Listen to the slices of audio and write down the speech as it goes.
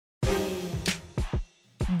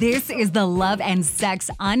This is the Love and Sex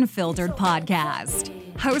Unfiltered podcast,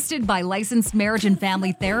 hosted by licensed marriage and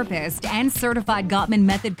family therapist and certified Gottman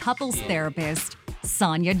Method couples therapist,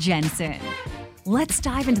 Sonia Jensen. Let's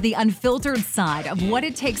dive into the unfiltered side of what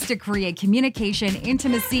it takes to create communication,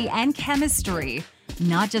 intimacy, and chemistry,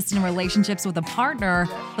 not just in relationships with a partner,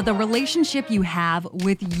 but the relationship you have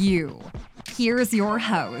with you. Here's your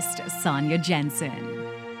host, Sonia Jensen.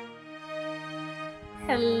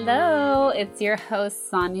 Hello, it's your host,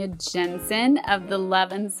 Sonia Jensen of the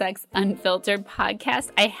Love and Sex Unfiltered podcast.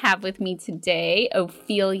 I have with me today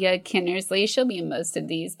Ophelia Kinnersley. She'll be in most of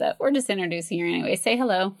these, but we're just introducing her anyway. Say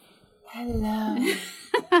hello. Hello.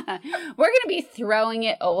 We're going to be throwing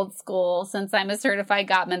it old school since I'm a certified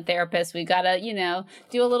Gottman therapist. We got to,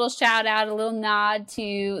 do a little shout out, a little nod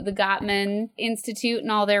to the Gottman Institute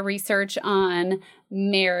and all their research on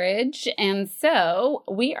marriage. And so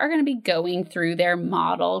we are going to be going through their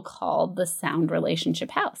model called the Sound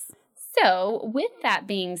Relationship House. So with that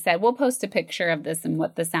being said, we'll post a picture of this and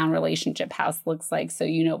what the Sound Relationship House looks like so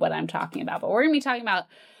you know what I'm talking about. But we're going to be talking about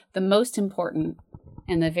the most important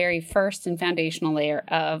and the very first and foundational layer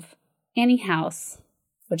of any house,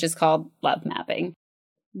 which is called love mapping.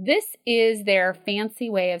 This is their fancy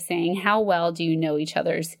way of saying, how well do you know each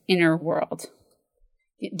other's inner world?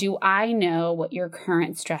 Do I know what your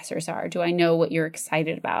current stressors are? Do I know what you're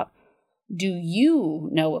excited about? Do you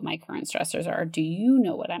know what my current stressors are? Do you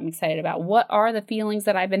know what I'm excited about? What are the feelings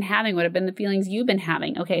that I've been having? What have been the feelings you've been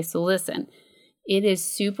having? Okay, so listen, it is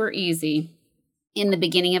super easy in the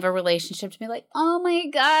beginning of a relationship to be like, oh my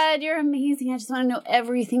God, you're amazing. I just want to know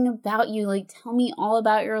everything about you. Like, tell me all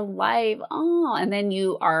about your life. Oh, and then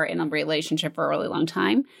you are in a relationship for a really long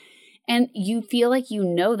time. And you feel like you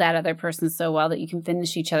know that other person so well that you can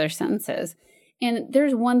finish each other's sentences. And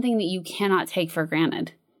there's one thing that you cannot take for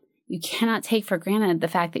granted. You cannot take for granted the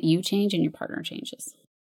fact that you change and your partner changes.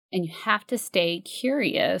 And you have to stay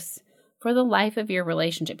curious for the life of your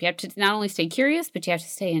relationship. You have to not only stay curious, but you have to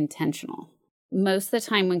stay intentional. Most of the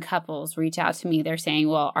time when couples reach out to me, they're saying,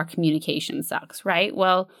 well, our communication sucks, right?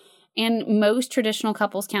 Well, and most traditional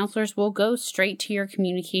couples counselors will go straight to your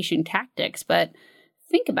communication tactics. But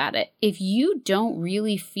think about it. If you don't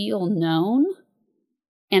really feel known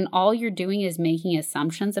and all you're doing is making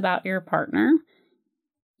assumptions about your partner,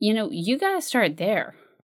 you got to start there.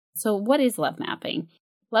 So what is love mapping?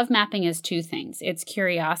 Love mapping is two things. It's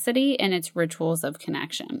curiosity and it's rituals of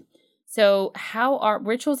connection. So how our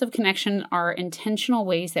rituals of connection are intentional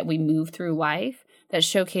ways that we move through life that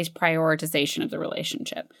showcase prioritization of the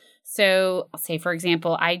relationship. So I'll say, for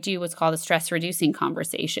example, I do what's called a stress reducing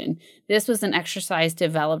conversation. This was an exercise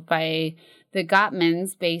developed by the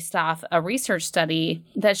Gottmans based off a research study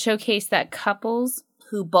that showcased that couples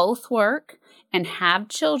who both work and have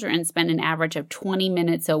children spend an average of 20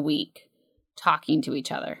 minutes a week talking to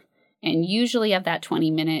each other. And usually of that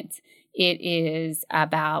 20 minutes, it is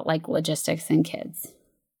about like logistics and kids.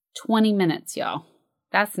 20 minutes, y'all.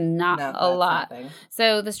 That's not a lot. Nothing.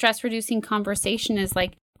 So the stress reducing conversation is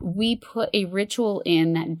like we put a ritual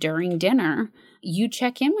in that during dinner, you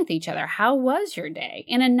check in with each other. How was your day?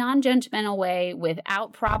 In a non-judgmental way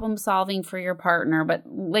without problem solving for your partner, but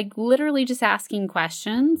like literally just asking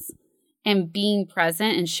questions and being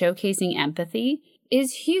present and showcasing empathy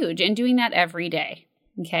is huge, and doing that every day.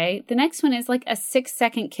 Okay. The next one is like a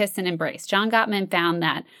 6-second kiss and embrace. John Gottman found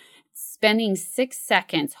that spending 6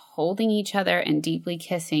 seconds holding each other and deeply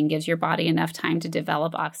kissing gives your body enough time to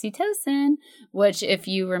develop oxytocin, which if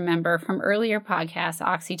you remember from earlier podcasts,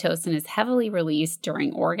 oxytocin is heavily released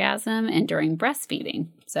during orgasm and during breastfeeding.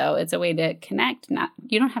 So it's a way to connect.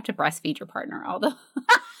 You don't have to breastfeed your partner, although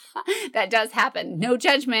that does happen. No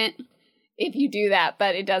judgment if you do that,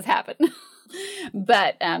 but it does happen.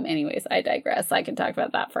 But anyways, I digress. I can talk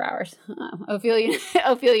about that for hours.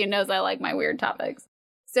 Ophelia knows I like my weird topics.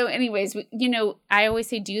 So anyways, I always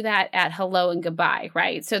say do that at hello and goodbye,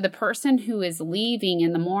 right? So the person who is leaving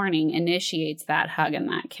in the morning initiates that hug and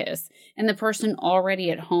that kiss. And the person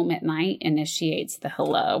already at home at night initiates the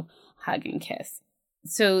hello, hug, and kiss.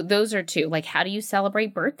 So those are two. Like, how do you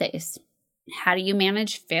celebrate birthdays? How do you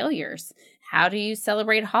manage failures? How do you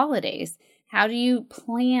celebrate holidays? How do you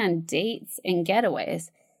plan dates and getaways?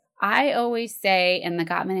 I always say, and the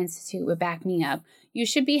Gottman Institute would back me up, you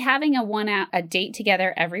should be having a date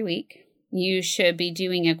together every week. You should be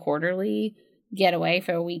doing a quarterly getaway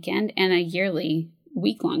for a weekend and a yearly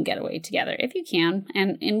week-long getaway together if you can.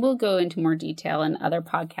 And we'll go into more detail in other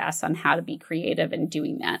podcasts on how to be creative in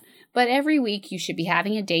doing that. But every week you should be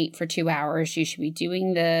having a date for 2 hours. You should be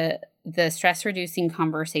doing the stress-reducing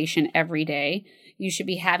conversation every day. You should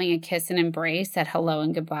be having a kiss and embrace at hello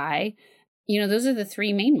and goodbye. Those are the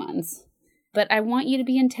three main ones. but I want you to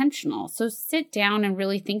be intentional. So sit down and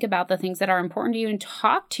really think about the things that are important to you and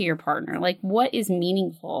talk to your partner. Like, what is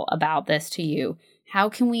meaningful about this to you? How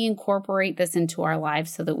can we incorporate this into our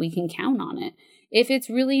lives so that we can count on it? If it's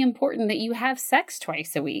really important that you have sex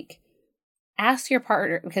twice a week, ask your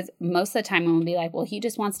partner, because most of the time men will be like, well, he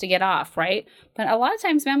just wants to get off, right? But a lot of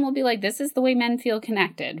times men will be like, this is the way men feel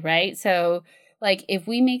connected, right? So like, if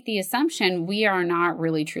we make the assumption, we are not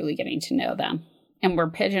really truly getting to know them, and we're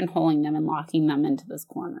pigeonholing them and locking them into this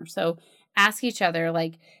corner. So ask each other,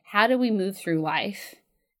 like, how do we move through life,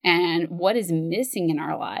 and what is missing in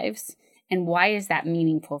our lives, and why is that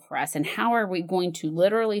meaningful for us, and how are we going to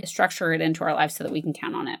literally structure it into our lives so that we can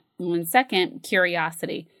count on it? And then second,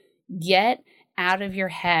 curiosity. Get out of your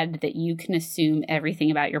head that you can assume everything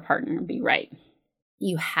about your partner and be right.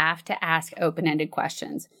 You have to ask open-ended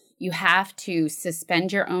questions. You have to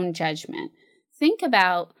suspend your own judgment. Think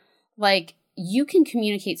about, like, you can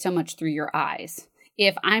communicate so much through your eyes.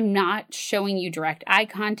 If I'm not showing you direct eye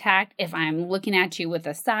contact, if I'm looking at you with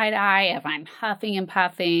a side eye, if I'm huffing and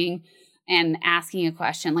puffing and asking a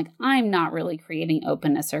question, like, I'm not really creating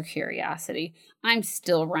openness or curiosity. I'm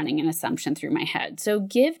still running an assumption through my head. So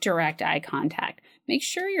give direct eye contact. Make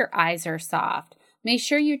sure your eyes are soft. Make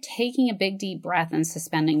sure you're taking a big deep breath and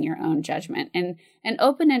suspending your own judgment. And an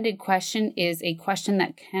open-ended question is a question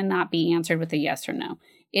that cannot be answered with a yes or no.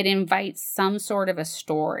 It invites some sort of a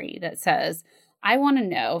story that says, I want to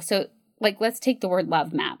know. So, like, let's take the word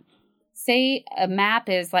love map. Say a map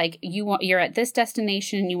is like, you're at this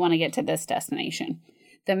destination and you want to get to this destination.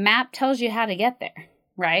 The map tells you how to get there,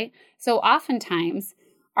 right? So oftentimes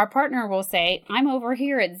our partner will say, I'm over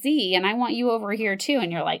here at Z and I want you over here too.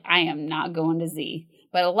 And you're like, I am not going to Z.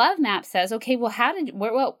 But a love map says, okay,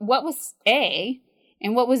 well, what was A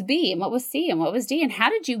and what was B and what was C and what was D? And how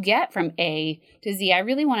did you get from A to Z? I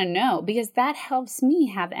really want to know, because that helps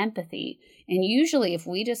me have empathy. And usually if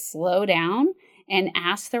we just slow down and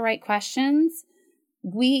ask the right questions,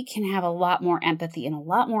 we can have a lot more empathy and a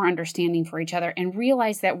lot more understanding for each other and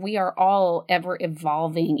realize that we are all ever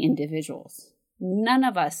evolving individuals. None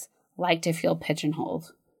of us like to feel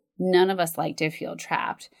pigeonholed. None of us like to feel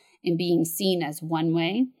trapped in being seen as one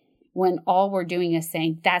way when all we're doing is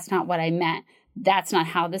saying, that's not what I meant. That's not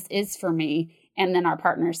how this is for me. And then our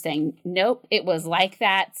partner's saying, nope, it was like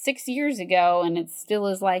that 6 years ago and it still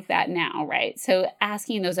is like that now, right? So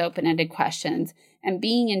asking those open-ended questions and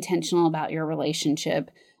being intentional about your relationship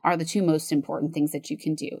are the two most important things that you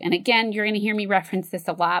can do. And again, you're going to hear me reference this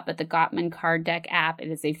a lot, but the Gottman Card Deck app, it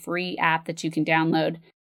is a free app that you can download.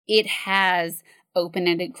 It has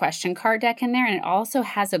open-ended question card deck in there, and it also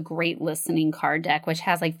has a great listening card deck, which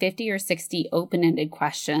has like 50 or 60 open-ended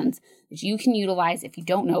questions that you can utilize if you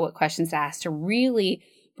don't know what questions to ask to really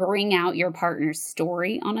bring out your partner's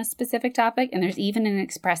story on a specific topic. And there's even an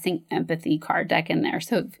expressing empathy card deck in there.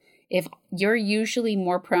 So if you're usually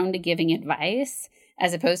more prone to giving advice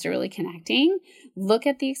as opposed to really connecting, look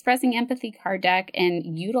at the expressing empathy card deck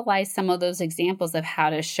and utilize some of those examples of how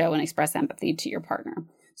to show and express empathy to your partner.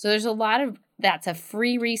 So there's a lot of, that's a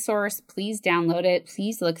free resource. Please download it.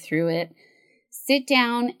 Please look through it. Sit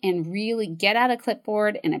down and really get out a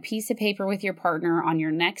clipboard and a piece of paper with your partner on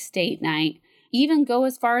your next date night. Even go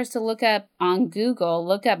as far as to look up on Google,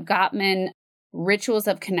 look up Gottman Rituals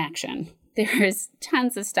of Connection. There's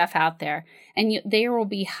tons of stuff out there. And there will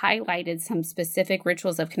be highlighted some specific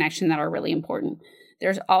rituals of connection that are really important.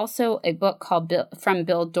 There's also a book called from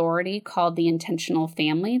Bill Doherty called The Intentional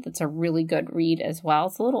Family. That's a really good read as well.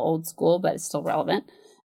 It's a little old school, but it's still relevant.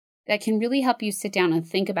 That can really help you sit down and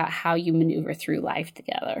think about how you maneuver through life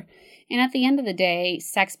together. And at the end of the day,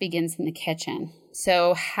 sex begins in the kitchen.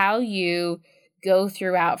 So how you go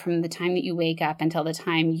throughout from the time that you wake up until the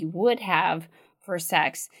time you would have for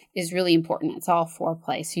sex is really important. It's all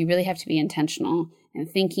foreplay. So you really have to be intentional and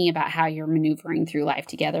thinking about how you're maneuvering through life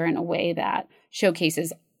together in a way that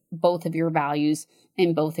showcases both of your values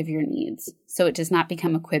and both of your needs. So it does not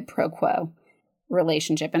become a quid pro quo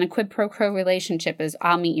relationship. And a quid pro quo relationship is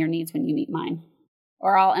I'll meet your needs when you meet mine,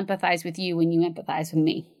 or I'll empathize with you when you empathize with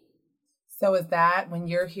me. So is that, when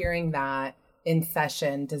you're hearing that in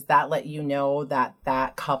session, does that let you know that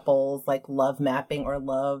that couple's like love mapping or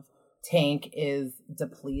love tank is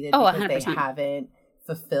depleted because 100%. They haven't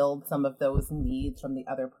fulfilled some of those needs from the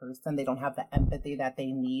other person? They don't have the empathy that they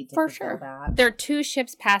need to fulfill that. There are two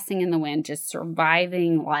ships passing in the wind, just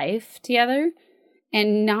surviving life together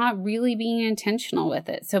and not really being intentional with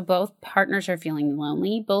it. So both partners are feeling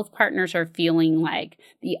lonely. Both partners are feeling like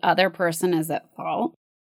the other person is at fault.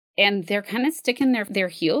 And they're kind of sticking their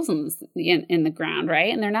heels in the ground,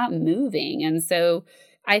 right? And they're not moving. And so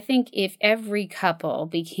I think if every couple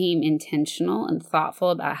became intentional and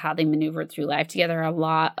thoughtful about how they maneuvered through life together, a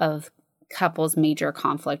lot of couples' major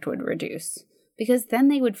conflict would reduce, because then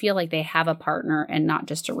they would feel like they have a partner and not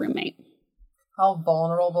just a roommate. How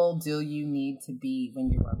vulnerable do you need to be when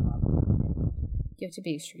you are loving? You have to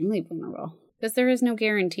be extremely vulnerable because there is no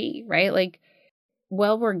guarantee, right? Like,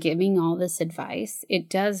 while we're giving all this advice, it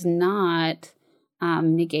does not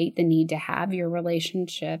negate the need to have your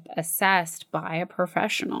relationship assessed by a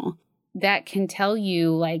professional that can tell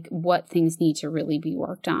you like what things need to really be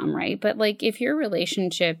worked on, right? But like if your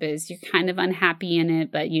relationship is, you're kind of unhappy in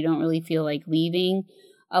it, but you don't really feel like leaving,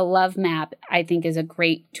 a love map, I think, is a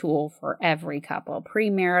great tool for every couple,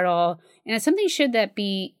 premarital. And it's something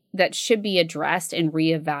that should be addressed and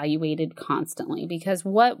reevaluated constantly, because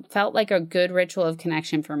what felt like a good ritual of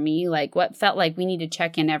connection for me, like what felt like we need to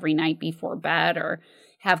check in every night before bed or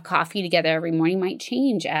have coffee together every morning, might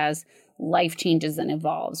change as life changes and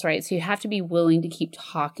evolves, right? So you have to be willing to keep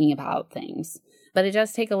talking about things. But it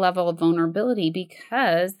does take a level of vulnerability,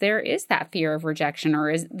 because there is that fear of rejection,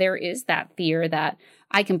 or there is that fear that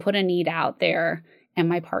I can put a need out there and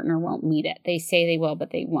my partner won't meet it. They say they will,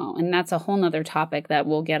 but they won't. And that's a whole nother topic that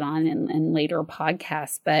we'll get on in later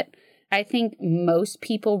podcasts. But I think most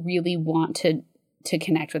people really want to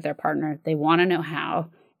connect with their partner. They want to know how,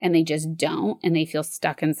 and they just don't. And they feel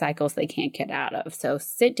stuck in cycles they can't get out of. So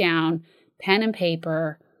sit down, pen and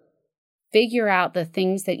paper, figure out the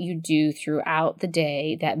things that you do throughout the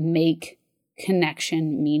day that make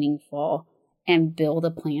connection meaningful, and build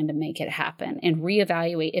a plan to make it happen, and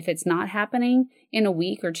reevaluate. If it's not happening in a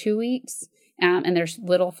week or 2 weeks, and there's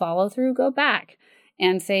little follow through, go back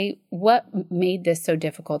and say, what made this so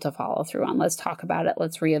difficult to follow through on? Let's talk about it.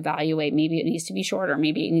 Let's reevaluate. Maybe it needs to be shorter.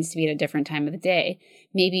 Maybe it needs to be at a different time of the day.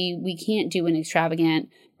 Maybe we can't do an extravagant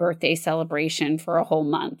birthday celebration for a whole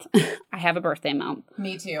month. I have a birthday month.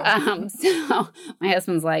 Me too. So my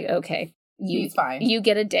husband's like, okay, he's fine. You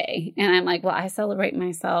get a day. And I'm like, well, I celebrate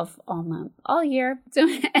myself all month, all year. So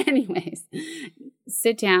anyways,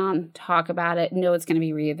 sit down, talk about it, know it's going to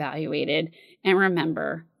be reevaluated. And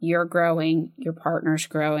remember, you're growing, your partner's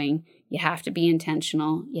growing. You have to be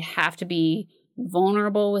intentional. You have to be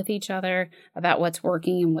vulnerable with each other about what's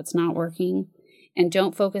working and what's not working. And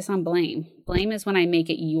don't focus on blame. Blame is when I make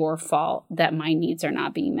it your fault that my needs are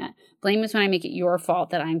not being met. Blame is when I make it your fault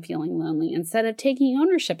that I'm feeling lonely, instead of taking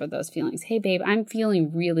ownership of those feelings. Hey, babe, I'm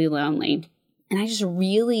feeling really lonely, and I just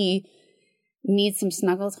really need some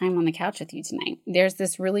snuggle time on the couch with you tonight. There's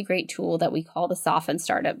this really great tool that we call the Soften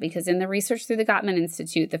Startup, because in the research through the Gottman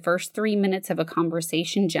Institute, the first 3 minutes of a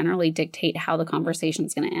conversation generally dictate how the conversation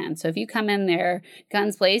is going to end. So if you come in there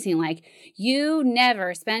guns blazing, like, you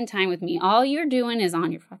never spend time with me, all you're doing is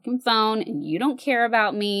on your fucking phone, and you don't care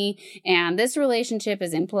about me, and this relationship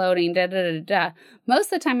is imploding, da da da da,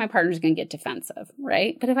 most of the time my partner's going to get defensive,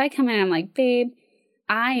 right? But if I come in and I'm like, babe,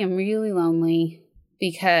 I am really lonely,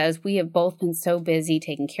 because we have both been so busy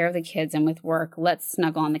taking care of the kids and with work, let's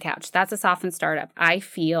snuggle on the couch. That's a Soften Startup. I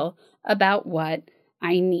feel about what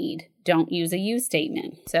I need. Don't use a you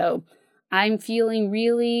statement. So I'm feeling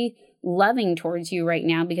really loving towards you right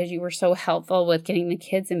now because you were so helpful with getting the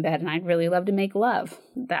kids in bed, and I'd really love to make love.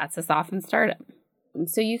 That's a Soften Startup.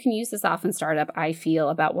 So you can use the Soften Startup, I feel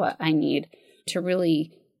about what I need, to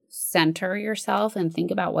really center yourself and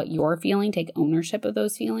think about what you're feeling, take ownership of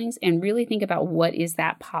those feelings, and really think about what is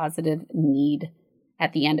that positive need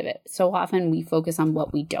at the end of it. So often we focus on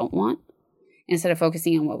what we don't want instead of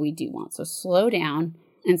focusing on what we do want. So slow down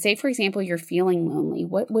and say, for example, you're feeling lonely.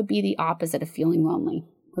 What would be the opposite of feeling lonely?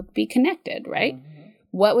 Would be connected, right? Mm-hmm.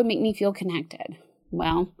 What would make me feel connected?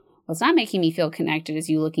 Well, what's not making me feel connected is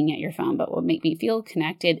you looking at your phone, but what make me feel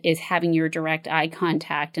connected is having your direct eye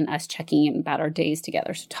contact and us checking in about our days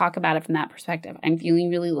together. So talk about it from that perspective. I'm feeling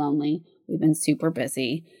really lonely. We've been super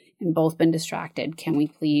busy and both been distracted. Can we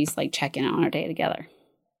please check in on our day together?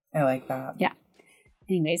 I like that. Yeah.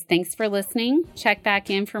 Anyways, thanks for listening. Check back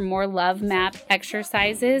in for more love map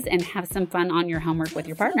exercises and have some fun on your homework with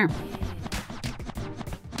your partner.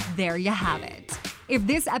 There you have it. If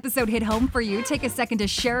this episode hit home for you, take a second to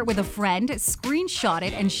share it with a friend, screenshot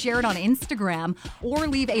it, and share it on Instagram, or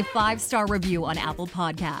leave a 5-star review on Apple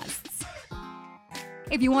Podcasts.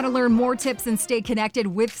 If you want to learn more tips and stay connected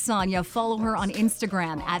with Sonya, follow her on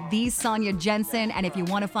Instagram at @TheSonyaJensen. And if you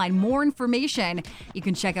want to find more information, you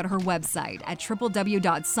can check out her website at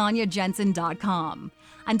www.sonyajensen.com.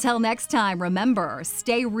 Until next time, remember,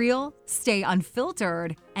 stay real, stay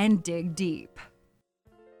unfiltered, and dig deep.